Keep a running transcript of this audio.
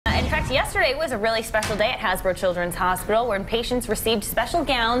fact, yesterday was a really special day at Hasbro Children's Hospital when patients received special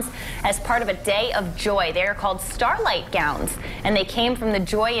gowns as part of a day of joy. They are called Starlight gowns, and they came from the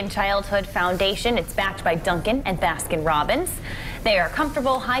Joy in Childhood Foundation. It's backed by Dunkin and Baskin-Robbins. They are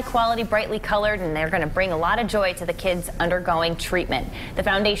comfortable, high quality, brightly colored, and they're going to bring a lot of joy to the kids undergoing treatment. The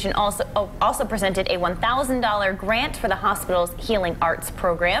foundation also presented a $1,000 grant for the hospital's Healing Arts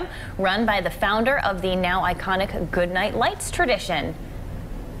program, run by the founder of the now iconic Goodnight Lights tradition.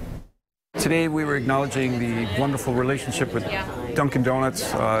 Today we were acknowledging the wonderful relationship with Dunkin'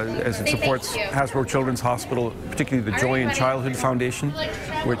 Donuts as it supports Hasbro Children's Hospital, particularly the Joy in Childhood Foundation,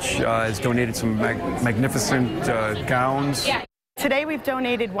 which has donated some magnificent gowns. Today we've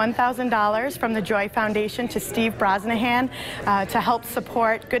donated $1,000 from the Joy Foundation to Steve Brosnahan to help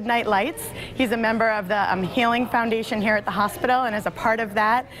support Goodnight Lights. He's a member of the Healing Foundation here at the hospital, and as a part of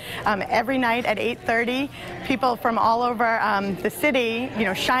that, every night at 8:30, people from all over the city,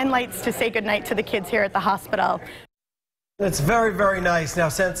 shine lights to say goodnight to the kids here at the hospital. It's very, very nice. Now,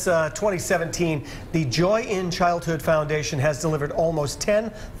 since 2017, the Joy in Childhood Foundation has delivered almost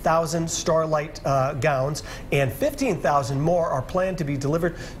 10,000 Starlight gowns, and 15,000 more are planned to be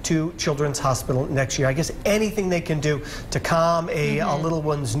delivered to Children's Hospital next year. I guess anything they can do to calm a little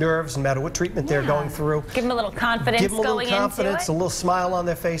one's nerves, no matter what treatment they're going through. Give them a little confidence. Give them a little confidence, a little smile on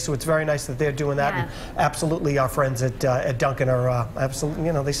their face. So it's very nice that they're doing that. And absolutely, our friends at Dunkin' are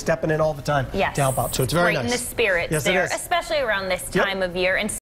absolutely, they're stepping in all the time to help out. So it's very nice. Right in the spirits there, especially around this time of year. And